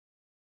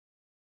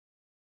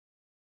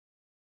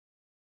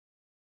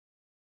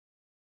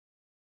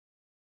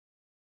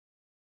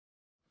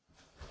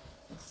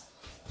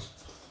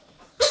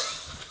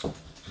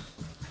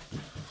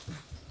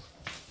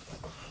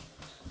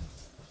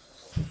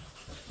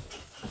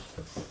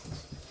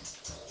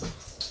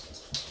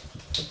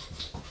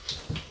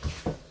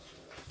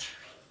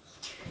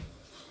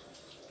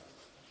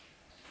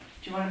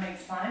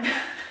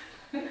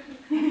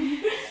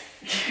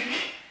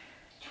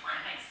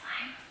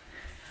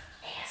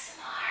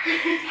Slime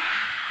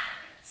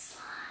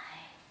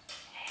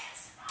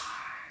ASMR.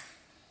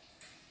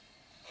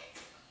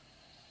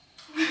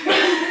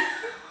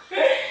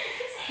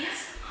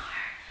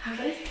 ASMR.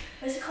 Okay.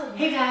 What's it called?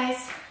 Hey guys.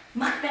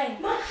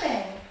 Mukbang.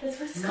 Mukbang. That's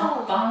what it's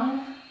called.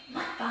 Mukbang.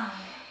 Mukbang.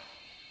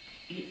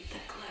 Eat the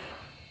glue.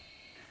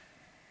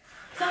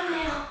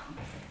 Thumbnail.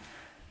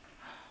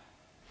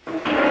 I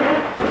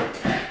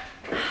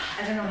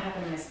don't know what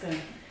happened to my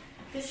spoon.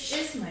 This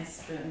is my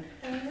spoon.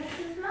 And this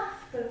is my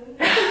spoon.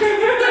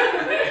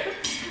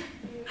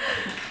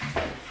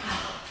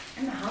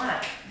 I'm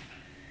hot.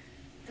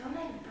 Don't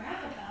make a brag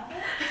about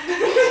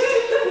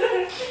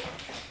it.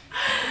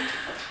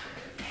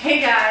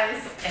 Hey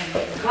guys, and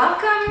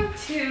welcome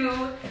to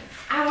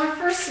our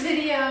first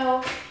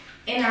video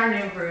in our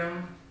new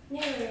room.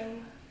 New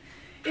room.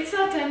 It's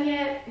not done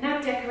yet,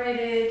 not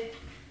decorated.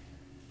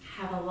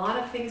 Have a lot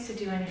of things to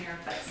do in here,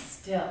 but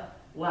still,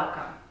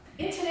 welcome.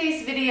 In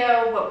today's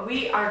video, what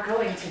we are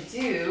going to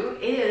do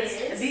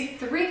is the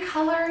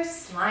 3-color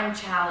slime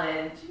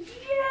challenge.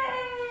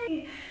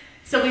 Yay!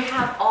 So we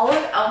have all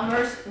of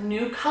Elmer's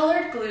new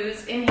colored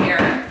glues in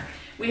here.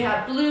 We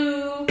have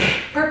blue,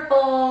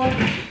 purple,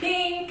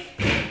 pink,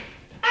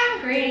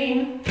 and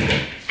green.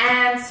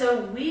 And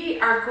so we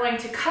are going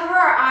to cover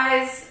our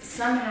eyes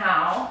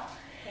somehow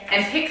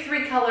and pick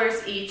 3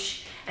 colors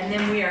each. And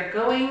then we are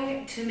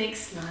going to make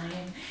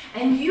slime.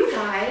 And you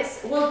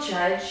guys will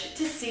judge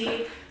to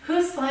see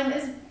whose slime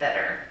is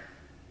better.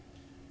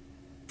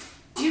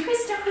 Do you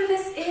guys know who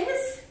this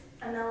is?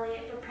 I'm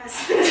Elliot for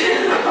president.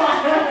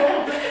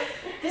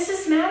 This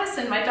is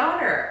Madison, my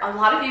daughter. A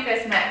lot of you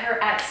guys met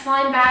her at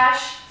Slime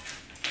Bash.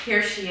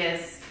 Here she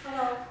is.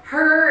 Hello.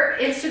 Her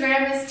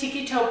Instagram is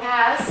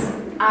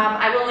Tikitopaz.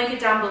 I will link it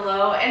down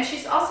below. And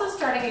she's also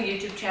starting a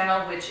YouTube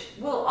channel, which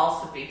will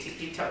also be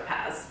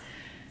Tikitopaz.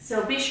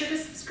 So be sure to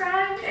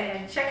subscribe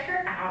and check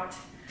her out.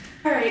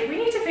 All right, we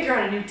need to figure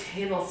out a new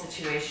table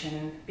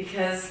situation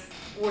because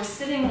we're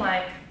sitting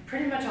like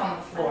pretty much on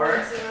the floor.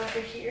 Over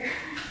here.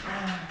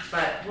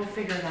 But we'll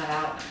figure that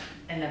out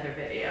in another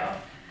video.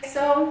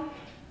 So,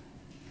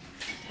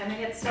 time to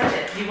get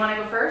started. Do you want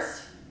to go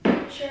first?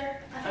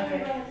 Sure. I think Okay.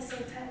 we're going at the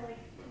same time, like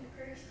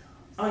for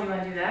ourselves. Oh, you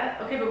want to do that?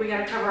 Okay, but we got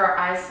to cover our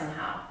eyes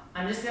somehow.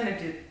 I'm just going to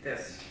do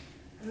this.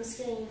 I'm just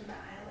gonna use my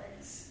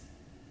eyelids.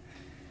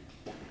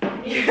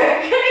 You're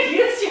going to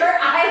use your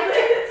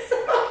eyelids?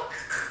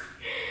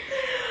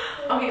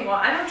 Okay, well,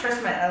 I don't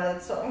trust my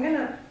eyelids, so I'm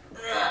gonna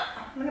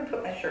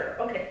put my shirt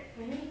up. Okay.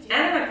 And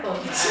I'm gonna close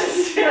my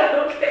eyes.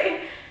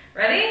 Okay.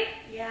 Ready?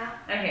 Yeah.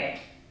 Okay.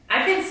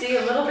 I can see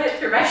a little bit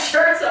through my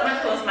shirt, so I'm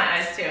gonna close my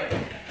eyes too.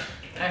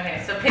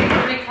 Okay, so pick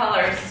 3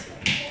 colors.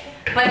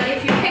 But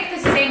if you pick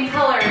the same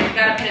color, you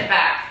gotta put it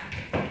back.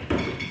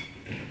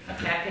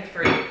 Okay, I picked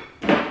 3.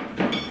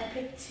 I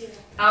picked 2.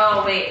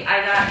 Oh wait,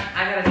 I got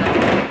a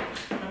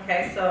double.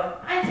 Okay, so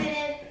I did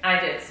it. I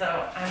did,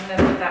 so I'm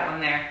gonna put that one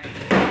there.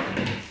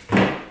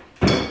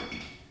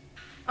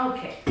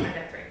 Okay, I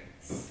got 3.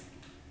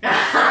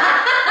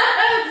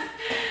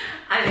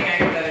 I think I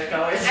got better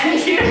colors than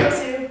you.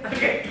 Too.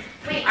 Okay.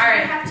 Wait, All right.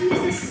 do you have to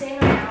use the same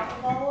amount of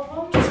all of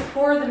them? Just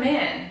pour them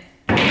in.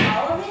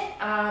 All of it?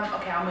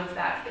 Okay, I'll move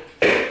that.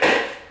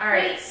 All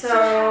right, Wait,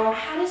 so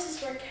how does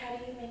this work? How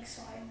do you make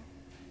slime?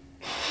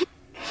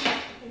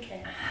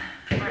 Okay.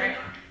 all right.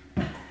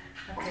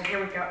 Okay, here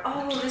we go.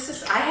 Oh, this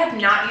is, I have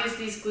not used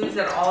these glues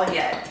at all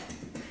yet.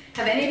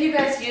 Have any of you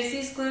guys used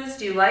these glues?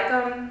 Do you like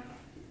them?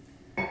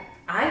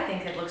 I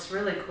think it looks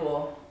really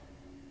cool.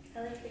 I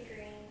like the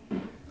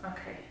green.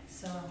 Okay,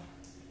 so.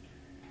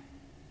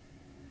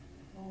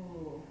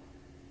 Oh.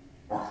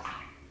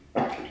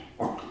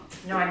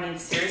 No, I mean,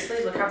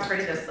 seriously, look how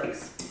pretty this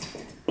looks.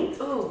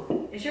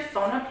 Ooh, is your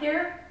phone up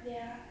here?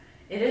 Yeah.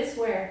 It is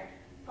where?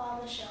 On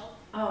the shelf.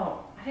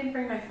 Oh, I didn't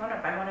bring my phone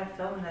up. I want to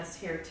film this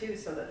here too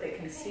so that they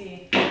can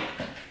see.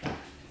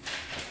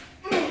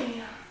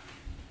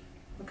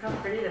 Look how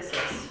pretty this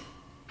is.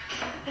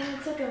 And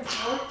it's like a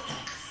vortex.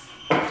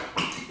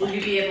 Will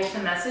you be able to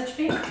message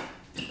me?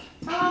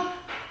 I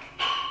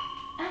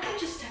can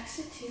just text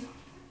it to you.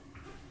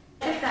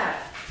 Look at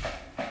that.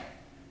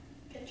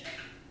 Ketchup.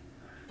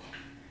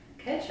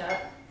 Ketchup.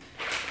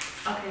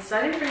 Okay, so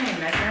I didn't bring any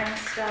measuring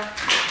stuff,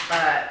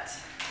 but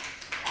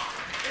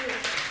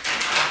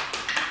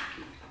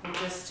we'll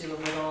just do a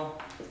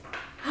little.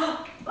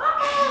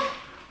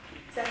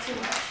 Is that too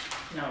much?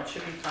 No, it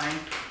should be fine.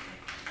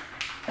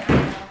 I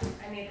don't know.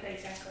 I need to put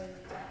exactly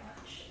like that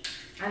much.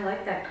 I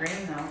like that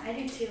green though. I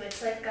do too.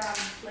 It's like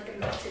a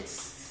melted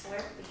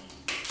Slurpee.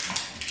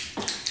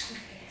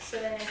 Okay, so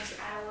then I just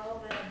add a little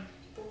bit of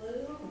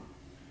blue.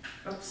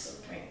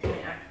 Oops, wait,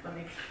 let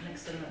me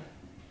mix in the.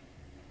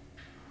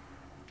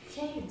 You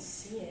can't even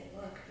see it.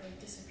 Look, it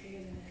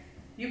disappears in there.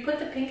 You put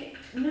the pink.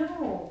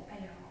 No. I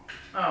know.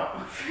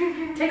 Oh.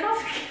 Take off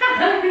the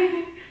cap.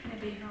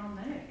 Maybe here all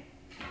night.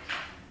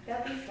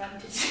 That'd be fun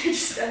to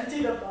just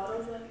empty the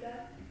bottles like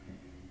that.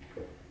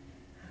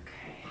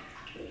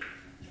 Okay.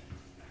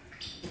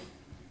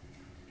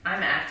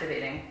 I'm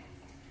activating.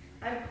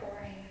 I'm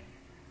pouring.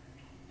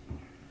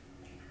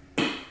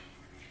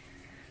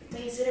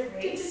 is it a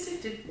race?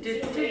 Is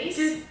it a race?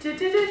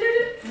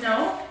 No?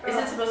 Is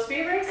it supposed to be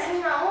a race? I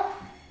don't know.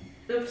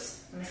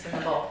 Oops, I'm missing the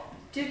ball.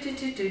 I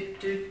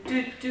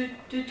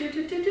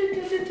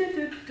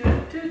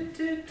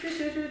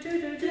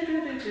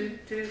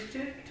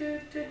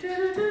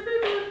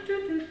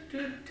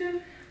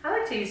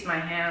like to use my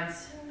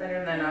hands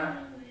better than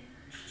a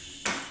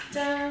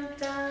dun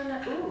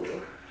dun.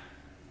 Ooh.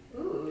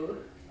 Ooh.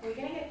 Are we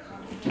gonna get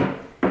complicated?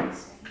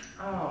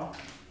 Oh.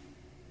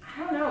 I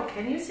don't know.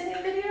 Can you sing in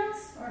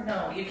videos? Or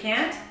no? You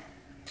can't?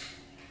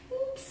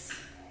 Oops.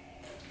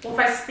 Well, if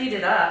I speed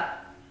it up.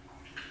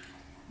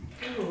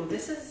 Ooh,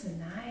 this is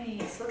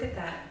nice. Look at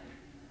that.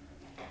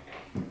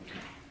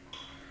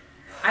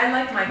 I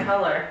like my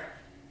color.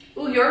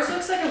 Ooh, yours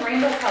looks like a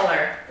rainbow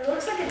color. It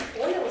looks like an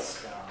oil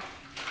straw.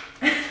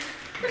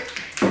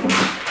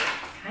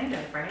 Kind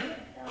of, right?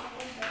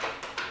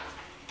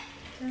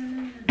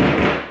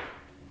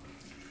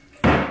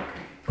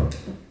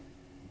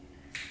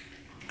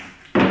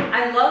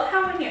 I love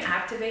how when you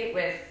activate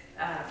with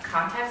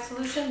contact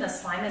solution, the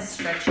slime is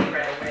stretchy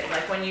right away.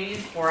 Like when you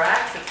use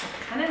borax, it's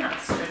kind of not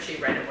stretchy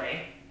right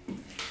away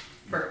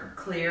for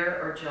clear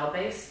or gel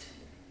based.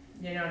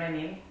 You know what I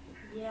mean?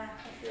 Yeah, I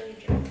feel you,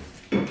 Joe.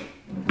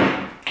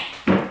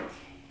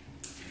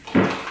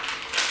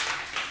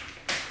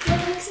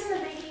 Mix in the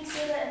baking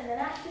soda and then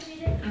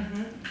activate it.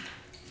 Mm-hmm.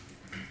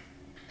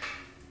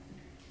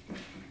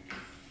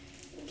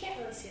 You can't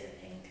really see the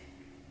pink.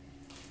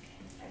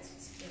 That's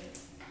what's good.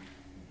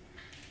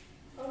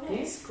 Oh no.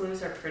 These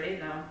glues are pretty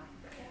though.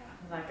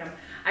 Yeah. I like them.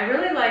 I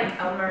really like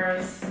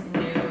Elmer's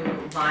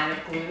new line of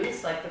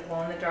glues, like the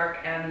glow in the dark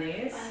and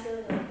these. I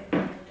really like the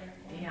dark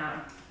one.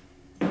 Yeah.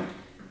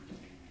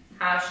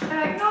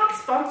 Hashtag not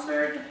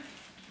sponsored.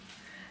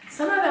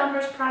 Some of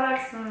Elmer's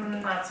products,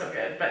 not so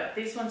good, but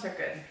these ones are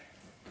good.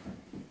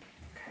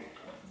 Okay.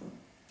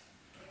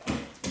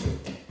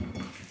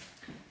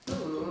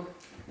 Ooh.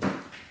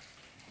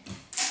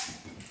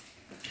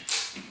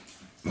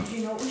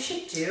 You know what we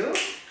should do?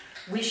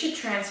 We should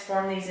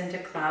transform these into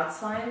cloud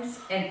slimes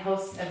and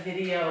post a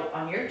video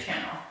on your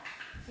channel.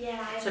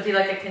 Yeah. So it'd be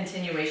like a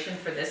continuation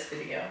for this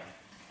video.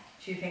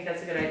 Do you think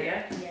that's a good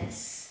idea?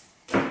 Yes.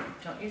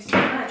 Don't use too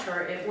much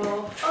or it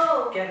will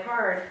get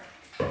hard.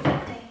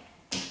 Okay.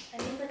 I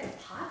made like a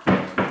pot.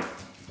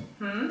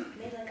 Hmm?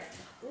 Made like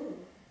a ooh.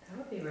 That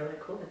would be really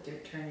cool to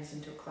turn these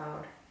into a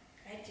cloud.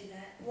 I'd do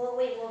that. Well,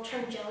 wait, we'll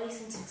turn jelly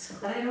since it's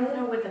cloud. But I don't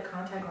know with the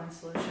contact lens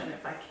solution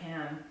if I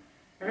can.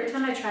 Every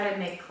time I try to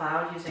make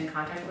cloud using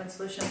contact lens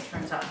solution, it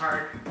turns out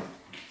hard.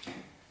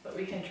 But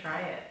we can try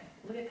it.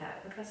 Look at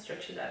that. Look how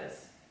stretchy that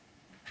is.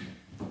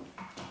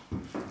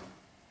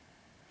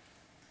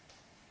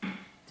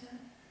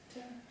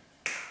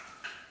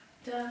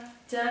 Da,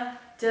 da,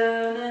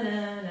 da, na,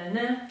 na, na,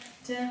 na,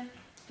 da,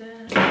 da,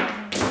 na.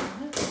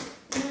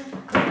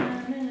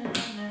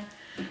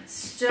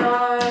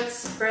 Start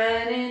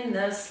spreading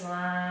the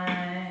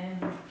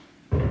slime.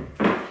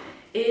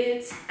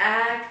 It's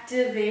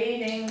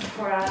activating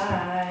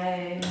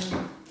pride.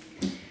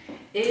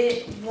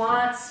 It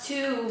wants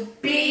to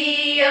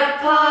be a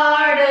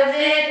part of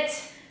it.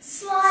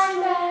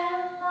 Slime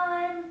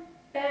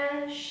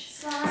bash,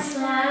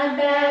 slime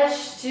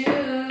bash too.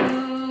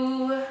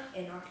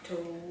 In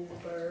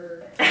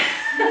October.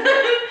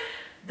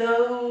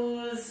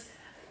 Those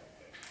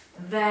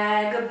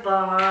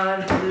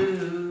vagabond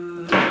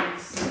blues.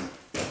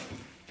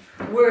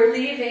 We're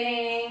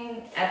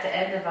leaving at the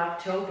end of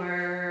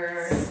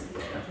October.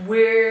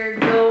 We're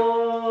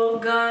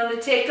gonna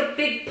take a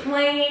big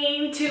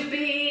plane to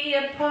be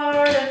a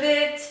part of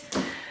it.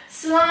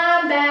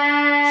 Slime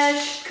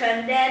bash,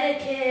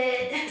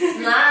 Connecticut.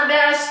 slime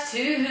bash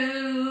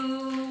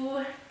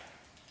too.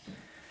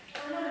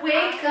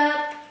 Wake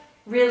up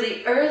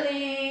really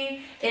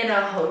early in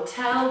a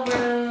hotel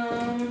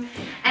room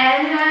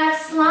and have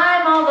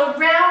slime all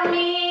around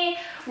me,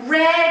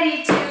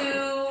 ready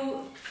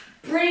to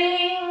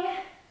bring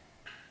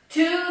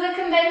to the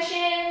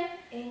convention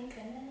In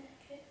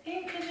Connecticut.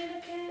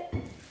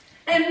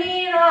 and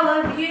meet all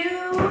of you.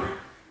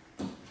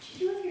 What'd you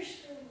do with your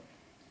spoon?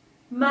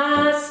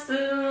 My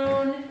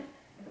spoon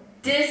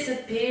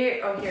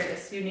disappeared. Oh, here it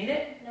is. You need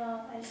it?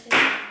 No, I just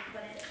didn't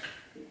put it.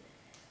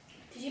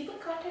 Did you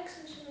put contact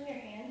solution on your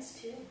hands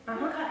too? Oh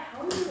my god,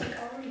 how are you like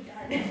already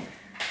done?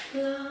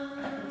 La, la,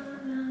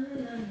 la,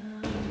 la.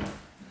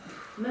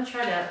 I'm gonna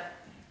try to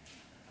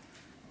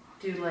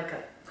do like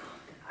a,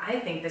 I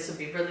think this would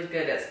be really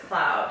good as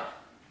cloud.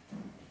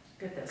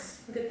 Look at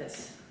this, look at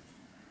this.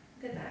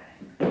 Look at that.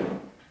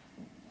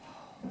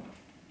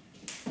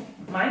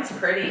 Mine's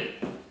pretty.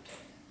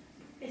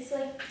 It's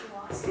like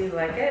glossy. Do you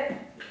like it?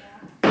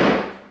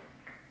 Yeah.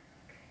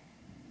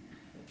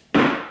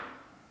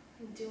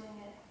 I'm doing it.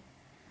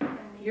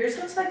 Yours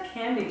looks like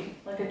candy,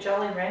 like a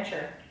Jolly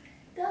Rancher.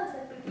 It does,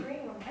 like the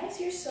green one. Why is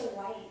yours so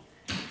white?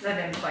 Because I've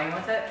been playing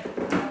with it.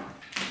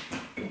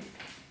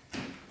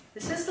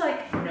 This is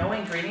like no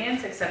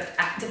ingredients except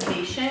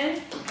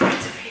activation.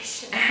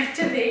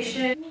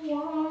 Activation.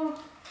 Wow.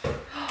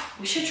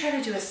 We should try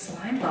to do a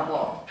slime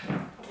bubble.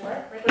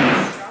 What? Like with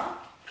a straw?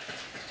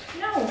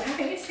 No, have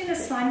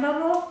slime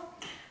bubble?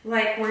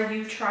 Like where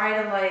you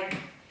try to like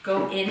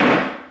go in?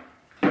 No.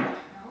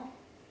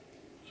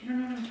 You don't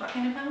know what I'm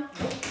talking about?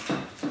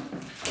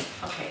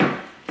 Okay,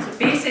 so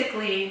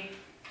basically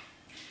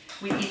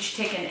we each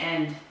take an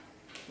end,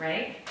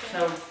 right?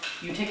 So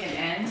you take an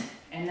end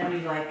and then we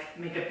like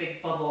make a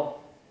big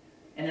bubble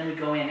and then we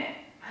go in it.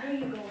 How do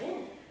you go in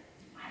it?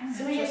 I don't know.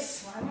 So we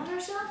just slime on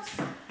ourselves?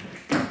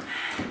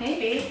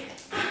 Maybe.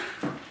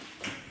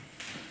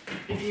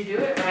 If you do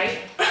it right.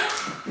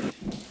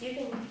 You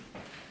can.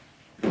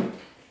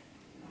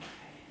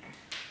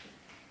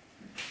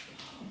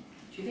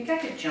 Do you think I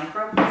could jump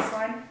rope this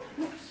slime?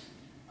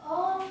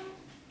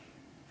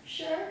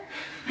 Sure.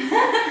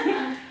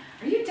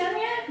 Are you done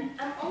yet?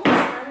 I'm almost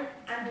done.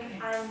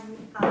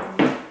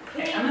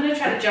 Okay, I'm gonna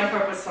try to jump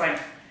rope with slime.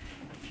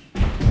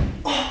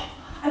 Oh,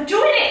 I'm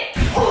doing it!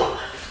 Oh.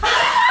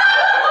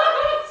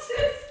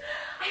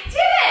 I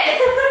did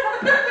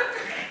it!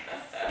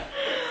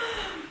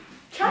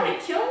 Trying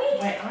to kill me?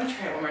 Wait, I'm gonna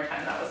try it one more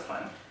time. That was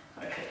fun.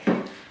 Okay.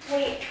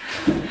 Wait.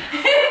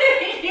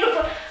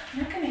 I'm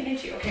not gonna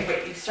hit you. Okay,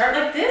 wait. You start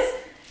like this,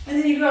 and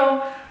then you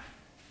go.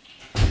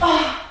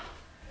 Oh.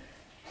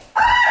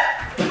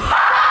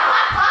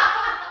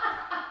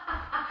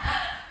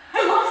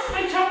 I lost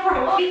my jump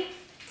rope.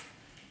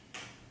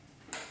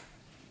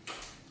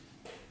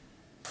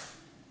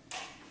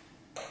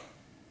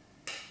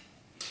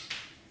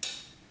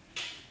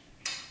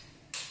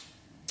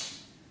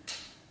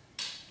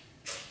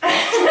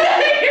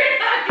 You're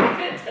not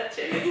even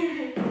touching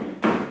it.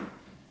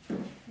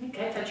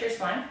 Can I touch your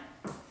slime?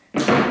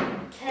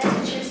 Can I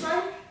touch your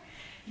slime?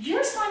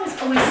 Your slime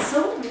is always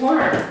so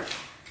warm.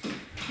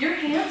 Your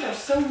hands are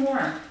so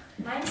warm.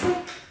 Mine's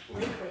like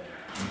liquid.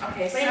 Okay, But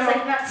it's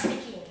like not sticky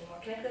anymore.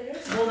 Can I put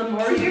yours? well, the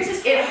more yours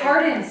is, it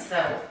hardens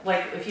though.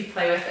 Like if you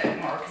play with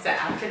it more, because it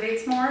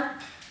activates more.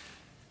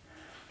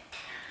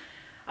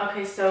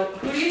 Okay, so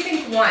who do you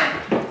think won?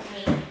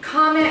 Me.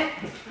 Comment.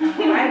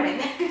 I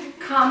win.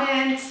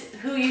 Comment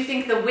who you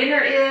think the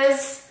winner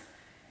is,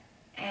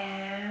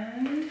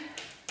 and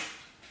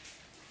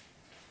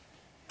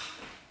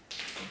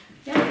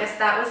yeah, I guess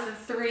that was the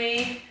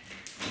three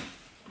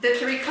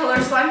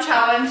color slime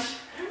challenge.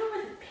 I don't know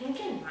what the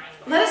pink and mine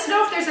was. Let us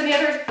know if there's any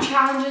other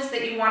challenges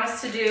that you want us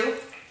to do.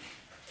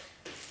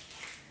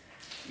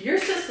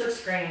 Yours just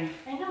looks green.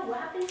 I know, what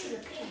happened to the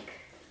pink?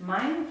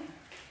 Mine,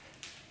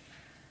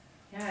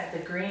 yeah, the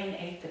green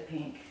ate the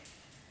pink.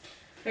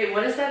 Wait,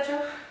 what is that,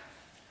 Joe?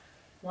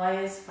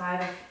 Why is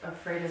 5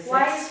 afraid of 6?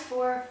 Why is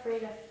 4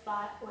 afraid of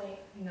 5? Wait.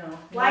 No.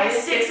 Why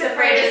is 6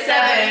 afraid of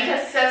 7?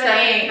 Because 7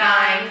 ain't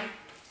 9.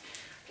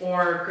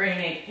 Or green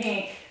ate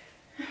pink.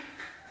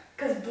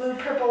 Because blue,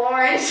 purple,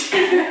 orange.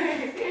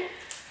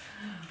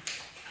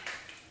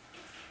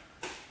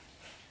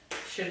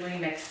 Should we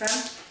mix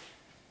them?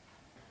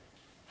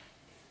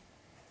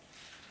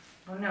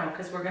 Oh no,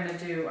 because we're gonna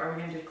do, are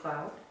we gonna do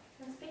cloud?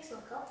 Let's mix a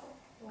couple.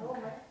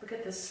 Okay. Look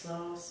at this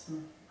slow smell.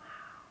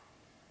 Wow.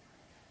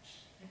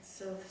 It's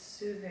so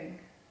soothing.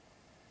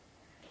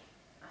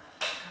 Oh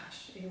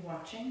gosh, are you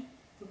watching?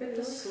 Look at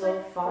the slow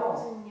like fall.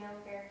 Frozen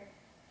yogurt.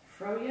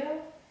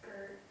 Froyo?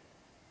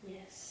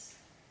 Yes.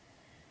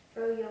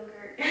 Fro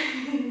yogurt.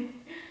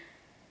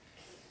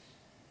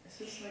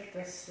 This is like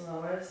the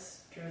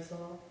slowest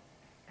drizzle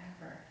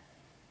ever.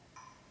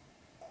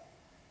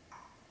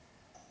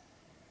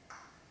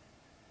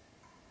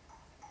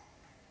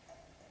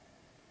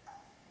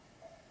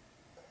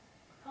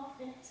 How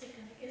thin is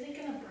it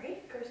gonna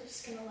break, or is it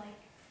just gonna like?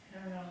 I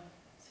don't know.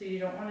 So you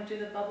don't want to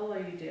do the bubble, or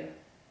you do?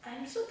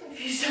 I'm so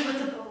confused on what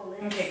the bubble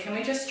is. Okay, can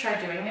we just try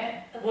doing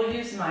it? Okay. We'll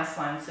use my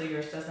slime so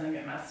yours doesn't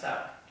get messed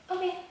up.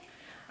 Okay.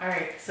 All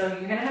right, so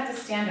you're gonna have to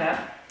stand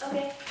up.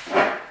 Okay.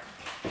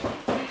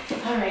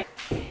 All right.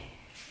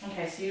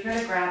 Okay, so you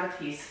gotta grab a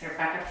piece. Here,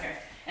 back up here.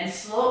 And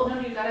slow, no,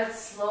 you gotta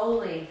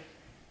slowly.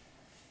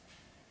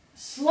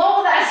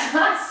 Slow, that's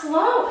not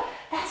slow.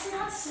 That's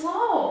not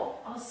slow.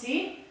 Oh,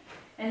 see?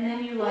 And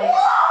then you like,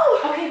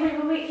 whoa! Okay,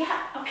 wait,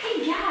 yeah.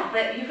 Okay, yeah,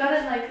 but you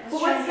gotta like,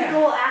 But what's the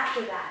goal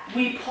after that?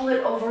 We pull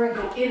it over and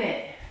go in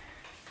it.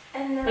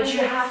 And then But we you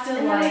get, have to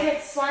and like, then we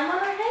get slime on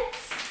our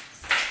heads?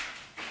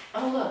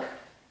 oh look.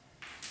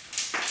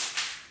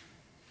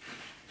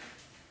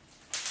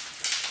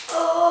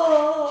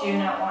 Oh! Do you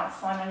not want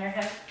slime on your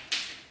head?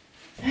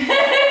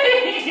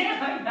 You're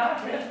like,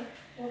 not really.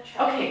 We'll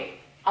try. Okay,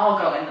 I'll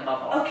go in the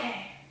bubble.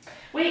 Okay.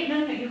 Wait,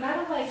 no, you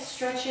gotta like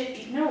stretch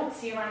it. No,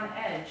 see around the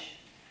edge.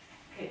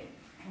 Okay,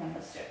 come on,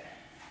 let's do it.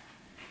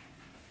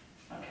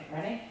 Okay,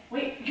 ready?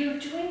 Wait, you're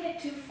doing it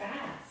too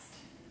fast.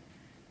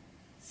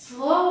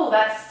 Slow,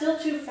 that's still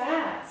too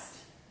fast.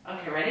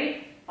 Okay,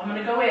 ready? I'm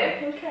gonna go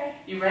in. Okay.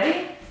 You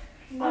ready?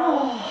 No,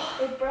 Oh.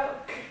 it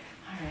broke.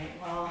 All right,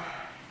 well.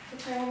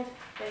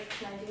 Wait,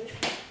 can I do it?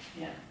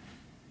 Yeah.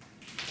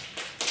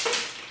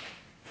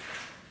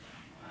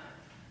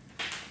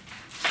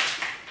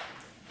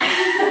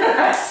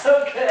 That's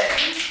so good.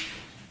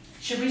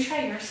 Should we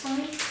try your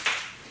slime?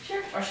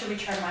 Sure. Or should we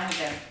try mine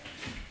again?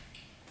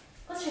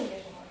 Let's try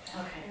yours one more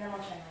time. Okay. And then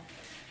we'll try mine.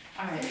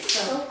 All right, It's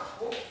so so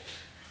cold.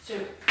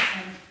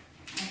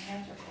 my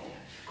hands are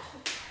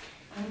cold.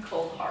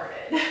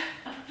 cold-hearted.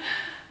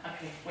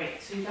 Okay, wait,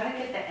 so you gotta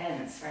get the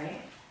ends,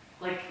 right?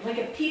 Like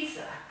a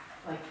pizza.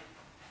 Like,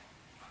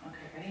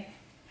 okay, ready?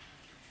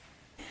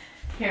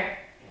 Here.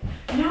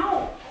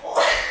 No!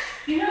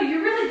 You know,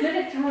 you're really good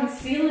at throwing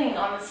sealing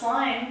on the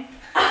slime.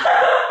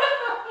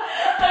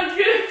 I'm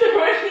good at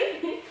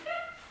throwing.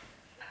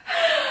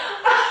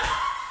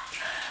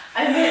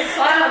 I made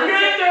slime on the slime. I'm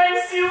good at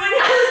throwing sealing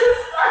on the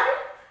slime.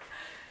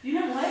 You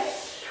know what?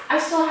 I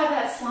still have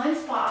that slime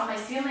spot on my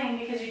ceiling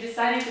because you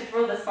decided to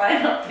throw the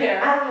slime up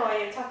there. I don't know what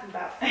you're talking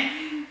about.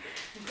 I'm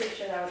pretty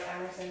sure that was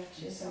Emerson.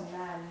 She has some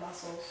mad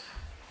muscles.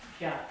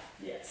 Yeah.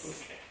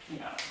 Yes. Okay.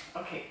 Yeah.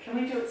 Okay, can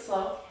we do it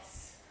slow?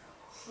 Yes.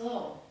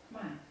 Slow.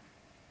 Come on.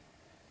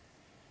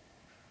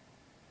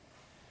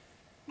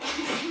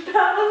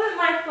 That wasn't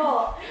my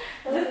fault.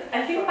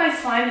 I think my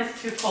slime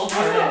is too cold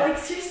for it. No, like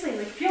seriously,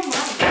 like feel mine.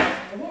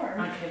 It's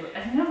warm. Okay,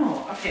 I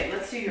know. Okay,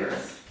 let's do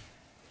yours.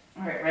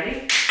 All right,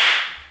 ready?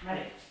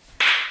 Ready.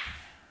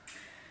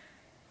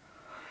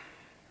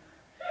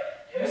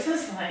 Yours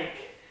is like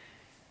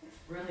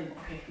really,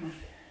 okay, come on.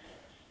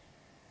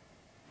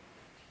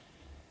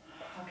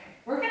 Okay,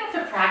 we're gonna have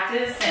to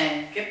practice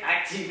and get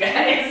back to you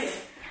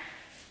guys.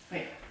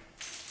 Wait.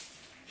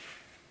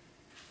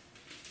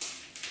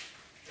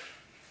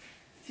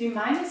 See,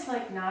 mine is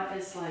like not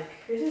as like.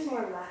 Yours is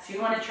more elastic. Do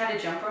you want to try to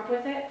jump rope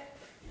with it?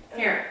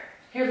 Here,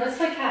 let's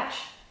play catch.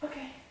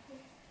 Okay.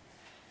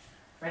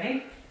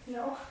 Ready?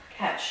 No.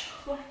 Catch.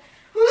 What?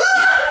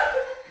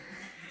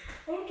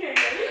 Okay,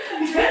 ready?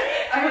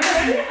 I'm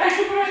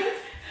ready.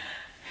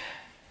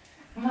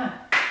 Come on.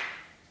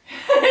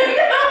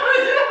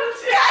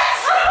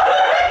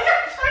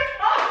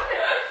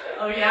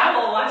 Oh yeah?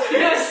 Well, watch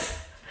this.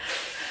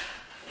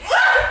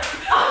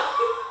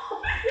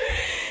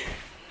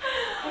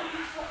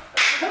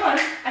 Come on,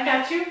 I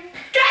got you.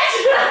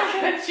 I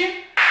got you.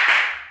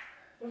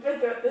 I'm gonna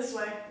do it this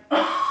way.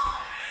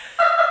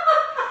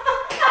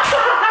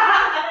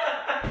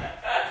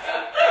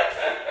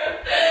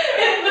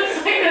 It looks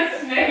like a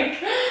snake.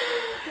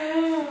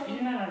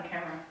 You're not on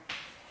camera.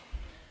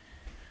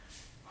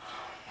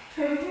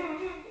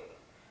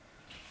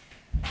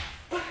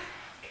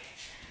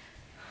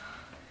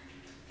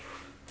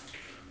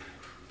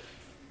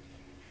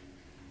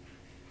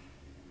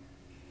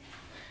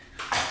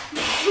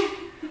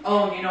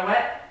 Oh, you know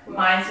what?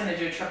 Mine's gonna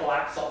do a triple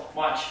axel.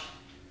 Watch.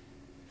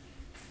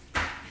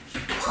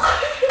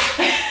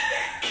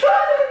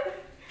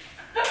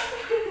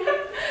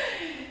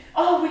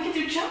 Oh, we could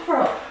do jump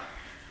rope.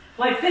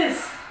 Like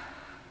this.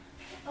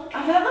 Okay.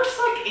 Oh, that looks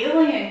like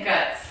alien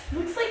guts. It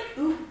looks like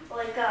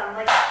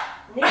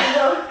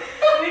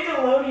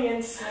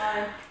Nickelodeon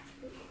slime.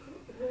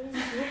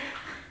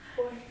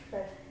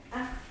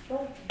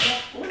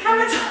 Look how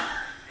much.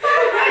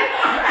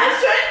 I was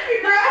trying to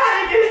figure out how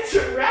to get it to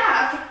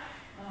wrap.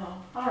 Oh,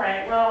 all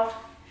right. Well,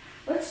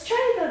 let's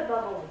try the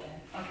bubble again.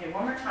 Okay,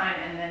 one more time,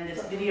 and then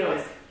this video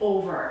is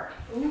over.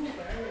 Over.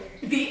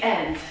 The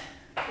end.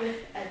 With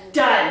a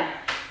done.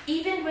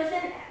 Even with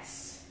an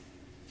S.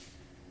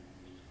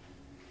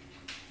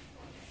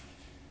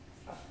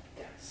 Oh,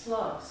 yeah.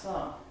 Slow,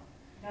 slow.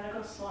 You gotta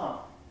go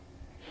slow.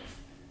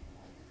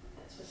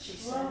 That's what she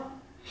said.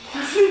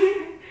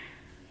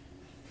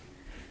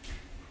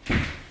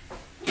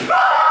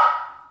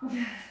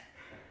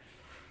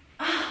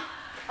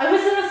 I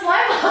was in a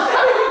slime ball.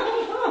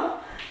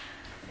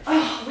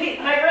 Oh, wait,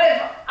 my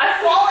rib. I've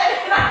fallen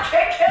and I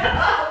can't get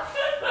up.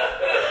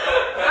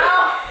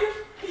 Ow.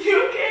 You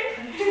okay?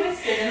 I'm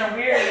twisted in a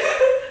weird.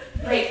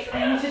 Wait, I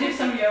need to do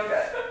some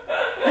yoga.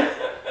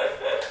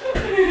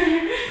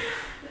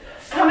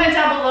 Comment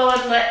down below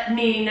and let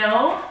me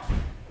know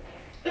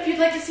if you'd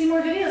like to see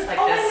more videos like this.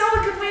 I know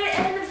a